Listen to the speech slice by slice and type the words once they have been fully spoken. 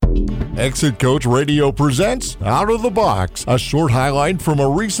Exit Coach Radio presents Out of the Box, a short highlight from a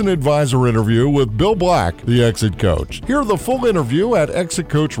recent advisor interview with Bill Black, the Exit Coach. Hear the full interview at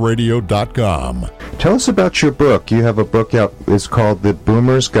exitcoachradio.com. Tell us about your book. You have a book out. It's called The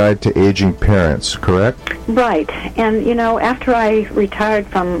Boomer's Guide to Aging Parents, correct? Right. And, after I retired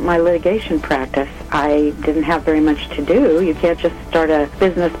from my litigation practice, I didn't have very much to do. You can't just start a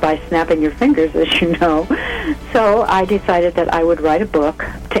business by snapping your fingers, as you know. So I decided that I would write a book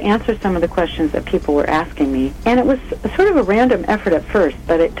to answer some of the questions that people were asking me. And it was sort of a random effort at first,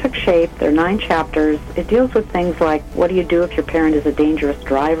 but it took shape. There are 9 chapters. It deals with things like, what do you do if your parent is a dangerous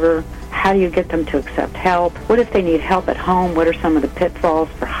driver? How do you get them to accept help? What if they need help at home? What are some of the pitfalls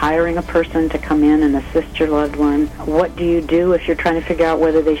for hiring a person to come in and assist your loved one? What do you do if you're trying to figure out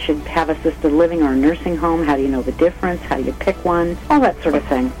whether they should have assisted living or a nursing home? How do you know the difference? How do you pick one? All that sort of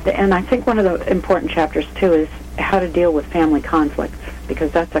thing. And I think one of the important chapters, too, is how to deal with family conflicts,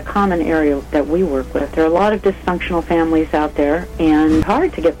 because that's a common area that we work with. There are a lot of dysfunctional families out there, and it's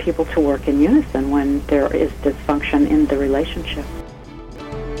hard to get people to work in unison when there is dysfunction in the relationship.